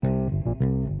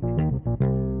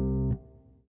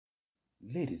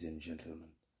Ladies and gentlemen,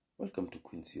 welcome to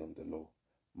Quincy on the Law.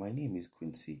 My name is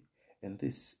Quincy, and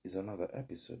this is another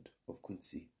episode of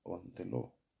Quincy on the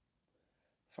Law.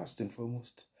 First and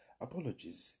foremost,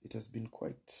 apologies. It has been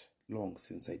quite long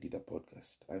since I did a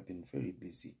podcast. I've been very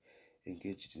busy,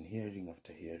 engaged in hearing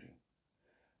after hearing.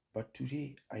 But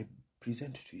today I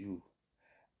present to you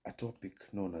a topic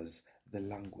known as the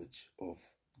language of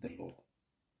the law.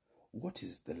 What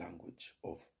is the language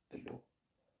of the law?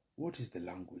 What is the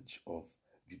language of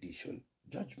judicial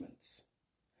judgments?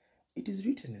 It is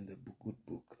written in the good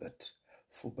book that,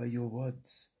 for by your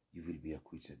words you will be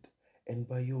acquitted, and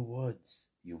by your words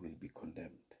you will be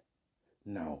condemned.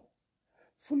 Now,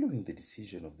 following the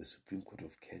decision of the Supreme Court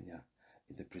of Kenya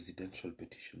in the presidential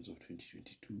petitions of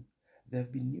 2022, there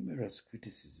have been numerous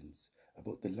criticisms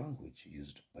about the language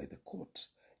used by the court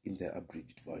in their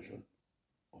abridged version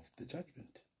of the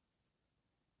judgment.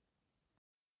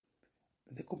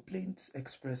 The complaints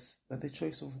express that the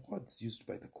choice of words used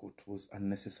by the court was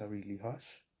unnecessarily harsh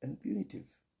and punitive.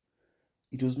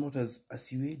 It was not as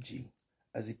assuaging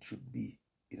as it should be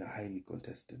in a highly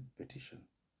contested petition.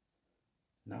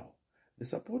 Now, the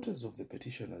supporters of the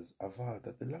petitioners aver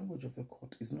that the language of the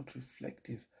court is not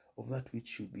reflective of that which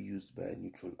should be used by a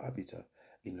neutral arbiter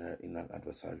in an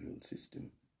adversarial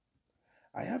system.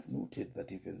 I have noted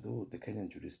that even though the Kenyan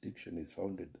jurisdiction is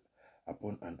founded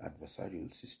upon an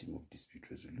adversarial system of dispute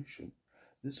resolution,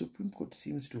 the Supreme Court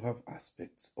seems to have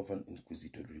aspects of an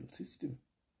inquisitorial system.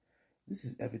 This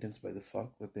is evidenced by the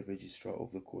fact that the registrar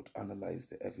of the court analyzed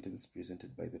the evidence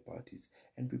presented by the parties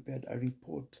and prepared a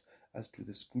report as to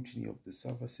the scrutiny of the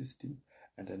server system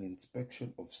and an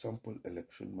inspection of sample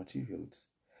election materials.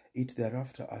 It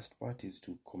thereafter asked parties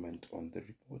to comment on the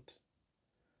report.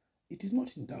 It is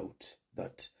not in doubt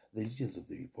that the details of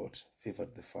the report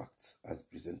favored the facts as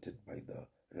presented by the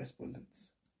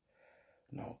respondents.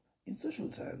 Now, in social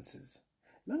sciences,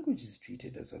 language is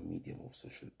treated as a medium of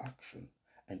social action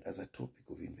and as a topic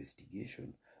of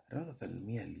investigation rather than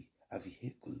merely a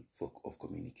vehicle of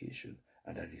communication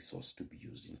and a resource to be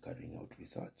used in carrying out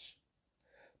research.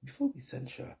 Before we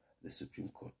censure the Supreme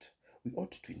Court, we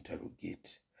ought to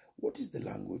interrogate: what is the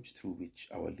language through which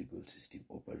our legal system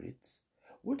operates?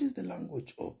 What is the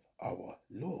language of our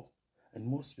law? And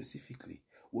more specifically,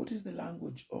 what is the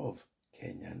language of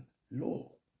Kenyan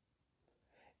law?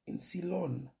 In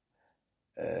Ceylon,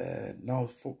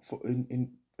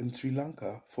 in Sri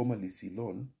Lanka, formerly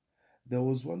Ceylon, there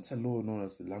was once a law known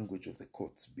as the Language of the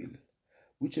Courts Bill,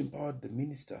 which empowered the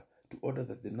minister to order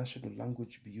that the national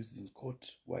language be used in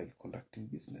court while conducting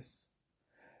business.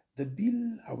 The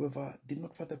bill, however, did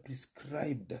not further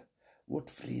prescribe what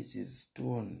phrases,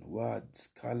 tone, words,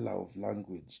 color of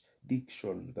language,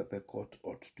 diction that the court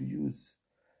ought to use.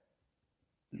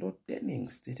 Lord Denning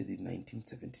stated in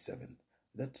 1977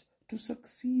 that to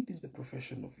succeed in the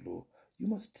profession of law, you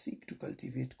must seek to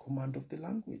cultivate command of the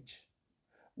language.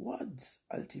 Words,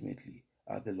 ultimately,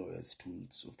 are the lawyer's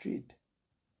tools of trade.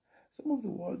 Some of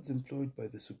the words employed by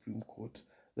the Supreme Court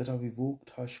that have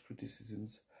evoked harsh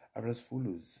criticisms are as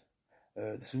follows.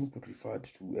 The Supreme Court referred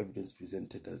to evidence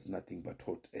presented as nothing but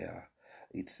hot air.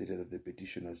 It stated that the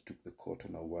petitioners took the court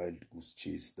on a wild goose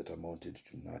chase that amounted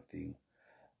to nothing,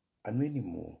 and many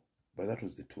more, but that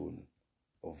was the tone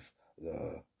of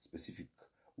the specific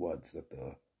words that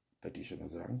the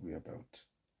petitioners are angry about.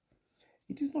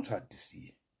 It is not hard to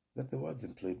see that the words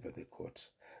employed by the court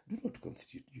do not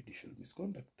constitute judicial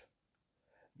misconduct.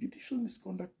 Judicial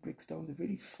misconduct breaks down the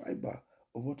very fiber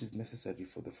of what is necessary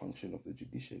for the function of the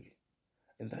judiciary,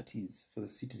 and that is for the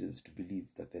citizens to believe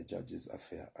that their judges are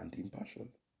fair and impartial.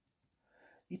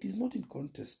 It is not in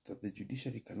contest that the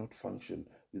judiciary cannot function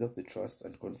without the trust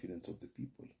and confidence of the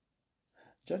people.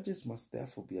 Judges must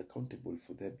therefore be accountable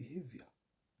for their behavior.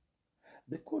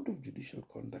 The Code of Judicial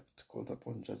Conduct calls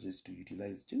upon judges to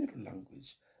utilize general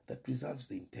language that preserves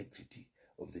the integrity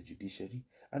of the judiciary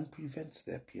and prevents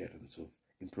the appearance of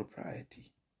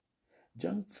impropriety.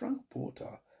 John Frank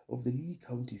Porter of the Lee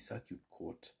County Circuit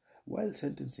Court, while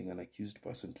sentencing an accused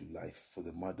person to life for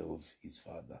the murder of his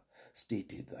father,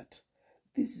 stated that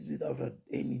this is without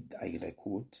any, and I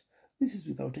quote, "This is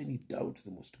without any doubt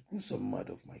the most gruesome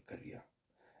murder of my career.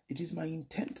 It is my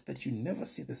intent that you never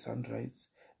see the sunrise,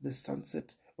 the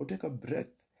sunset, or take a breath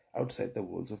outside the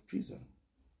walls of prison."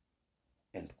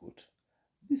 End quote.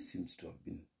 This seems to have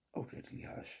been outrightly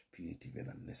harsh, punitive, and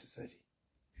unnecessary.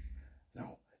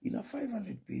 Now, in a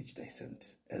 500-page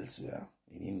dissent elsewhere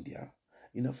in India,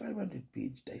 in a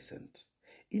 500-page dissent,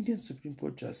 Indian Supreme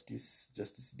Court Justice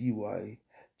D.Y.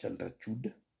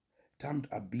 Chandrachud termed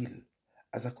a bill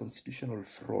as a constitutional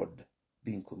fraud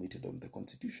being committed on the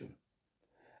Constitution.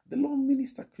 The law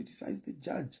minister criticized the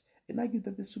judge and argued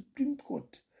that the Supreme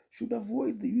Court should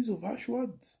avoid the use of harsh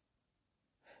words.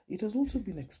 It has also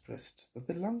been expressed that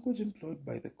the language employed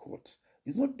by the court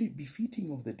is not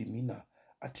befitting of the demeanor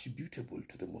attributable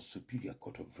to the most superior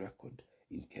court of record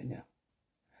in Kenya.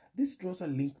 This draws a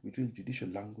link between judicial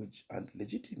language and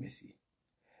legitimacy.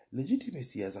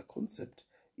 Legitimacy as a concept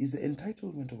is the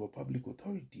entitlement of a public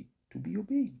authority to be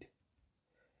obeyed.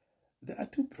 There are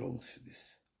two prongs to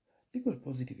this. Legal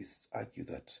positivists argue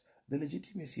that the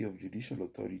legitimacy of judicial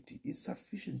authority is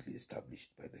sufficiently established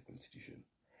by the Constitution.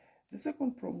 The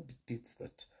second prong dictates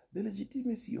that the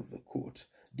legitimacy of the court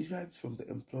derives from the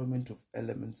employment of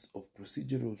elements of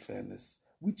procedural fairness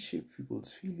which shape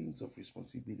people's feelings of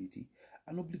responsibility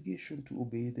and obligation to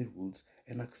obey the rules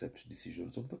and accept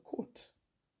decisions of the court.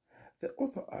 The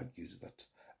author argues that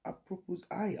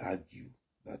I argue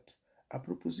that a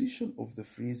proposition of the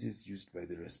phrases used by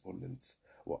the respondents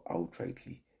were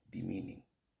outrightly demeaning,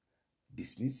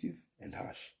 dismissive, and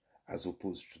harsh as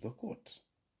opposed to the court.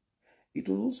 It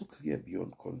was also clear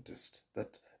beyond contest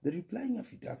that the replying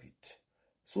affidavit,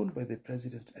 sworn by the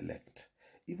president-elect,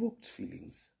 evoked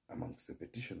feelings amongst the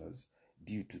petitioners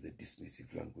due to the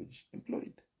dismissive language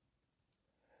employed.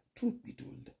 Truth be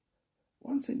told,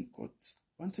 once any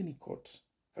court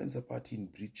finds a party in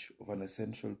breach of an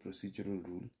essential procedural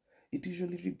rule, it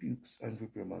usually rebukes and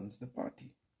reprimands the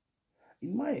party.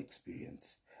 In my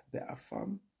experience, there are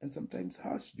firm and sometimes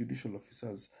harsh judicial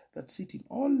officers that sit in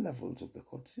all levels of the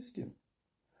court system.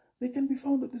 They can be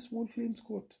found at the small claims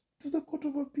court, to the court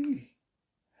of appeal.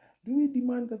 Do we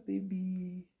demand that they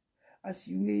be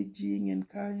assuaging and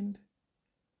kind?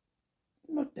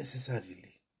 Not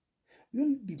necessarily. We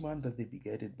only demand that they be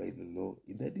guided by the law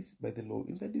in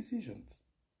their decisions.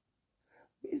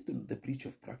 Based on the breach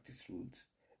of practice rules,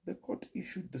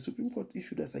 the Supreme Court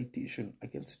issued a citation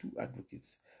against two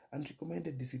advocates and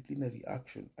recommended disciplinary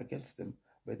action against them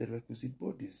by the requisite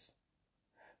bodies.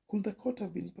 Could the court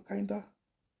have been kinder?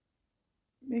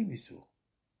 Maybe so.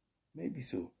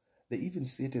 They even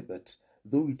stated that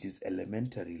though it is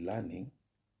elementary learning,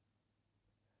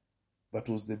 but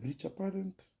was the breach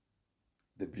apparent?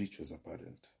 The breach was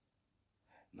apparent.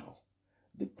 Now,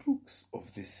 the crux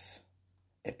of this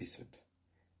episode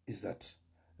is that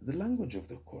the language of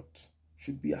the court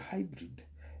should be a hybrid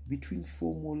between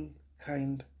formal,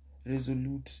 kind,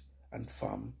 resolute, and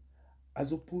firm,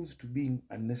 as opposed to being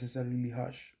unnecessarily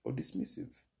harsh or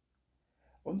dismissive.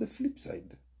 On the flip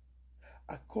side,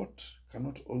 a court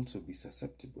cannot also be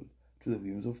susceptible to the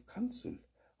whims of counsel,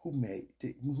 who may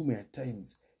at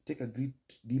times take a great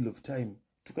deal of time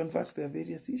to canvass the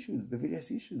various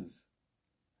issues.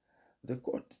 The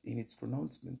court, in its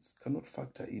pronouncements, cannot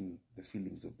factor in the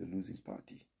feelings of the losing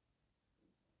party.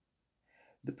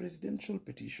 The presidential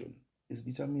petition is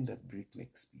determined at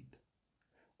breakneck speed.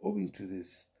 Owing to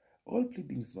this, all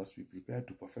pleadings must be prepared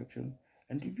to perfection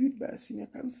and reviewed by a senior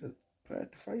counsel prior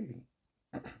to filing.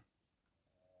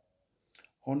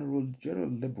 Honorable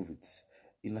Gerald Lebowitz,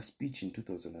 in a speech in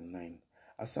 2009,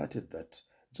 asserted that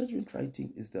judgment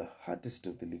writing is the hardest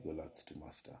of the legal arts to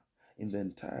master in the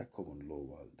entire common law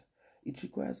world. It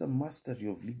requires a mastery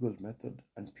of legal method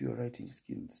and pure writing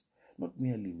skills, not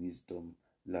merely wisdom,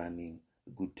 learning,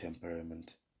 good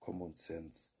temperament, common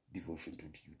sense, devotion to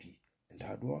duty, and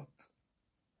hard work.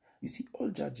 You see, all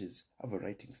judges have a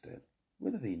writing style,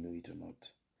 whether they know it or not.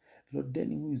 Lord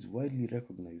Denning, who is widely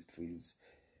recognized for his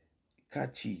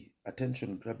catchy,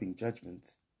 attention-grabbing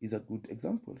judgments, is a good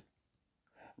example.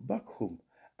 Back home,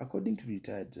 according to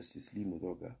retired Justice Lee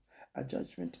Mudoga, a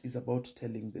judgment is about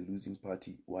telling the losing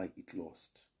party why it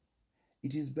lost.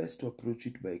 It is best to approach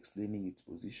it by explaining its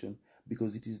position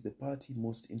because it is the party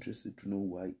most interested to know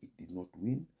why it did not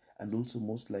win and also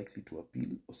most likely to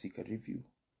appeal or seek a review.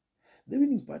 The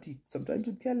winning party sometimes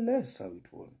would care less how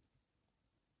it won.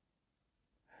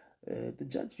 The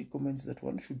judge recommends that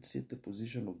one should state the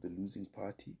position of the losing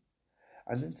party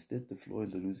and then state the flaw in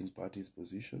the losing party's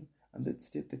position and then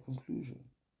state the conclusion.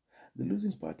 The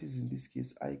losing parties in this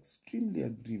case are extremely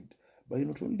aggrieved by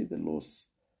not only the loss,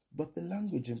 but the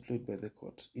language employed by the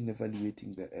court in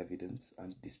evaluating their evidence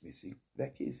and dismissing their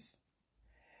case.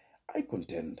 I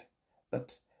contend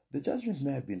that the judgment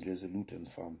may have been resolute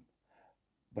and firm,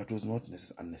 but was not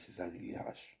unnecessarily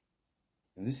harsh.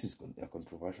 And this is a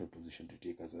controversial position to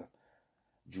take as a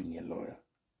junior lawyer.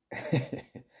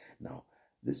 Now,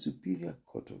 the Superior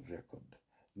Court of Record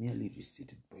merely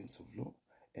restated points of law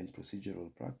and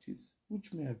procedural practice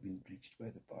which may have been breached by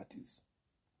the parties.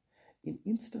 In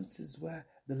instances where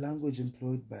the language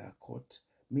employed by a court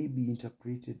may be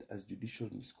interpreted as judicial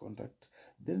misconduct,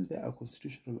 then there are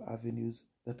constitutional avenues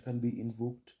that can be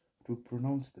invoked to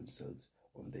pronounce themselves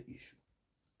on the issue.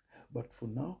 But for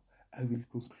now, I will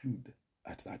conclude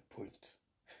at that point.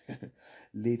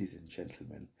 Ladies and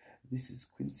gentlemen, this is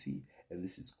Quincy, and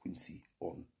this is Quincy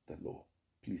on the Law.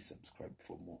 Please subscribe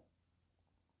for more.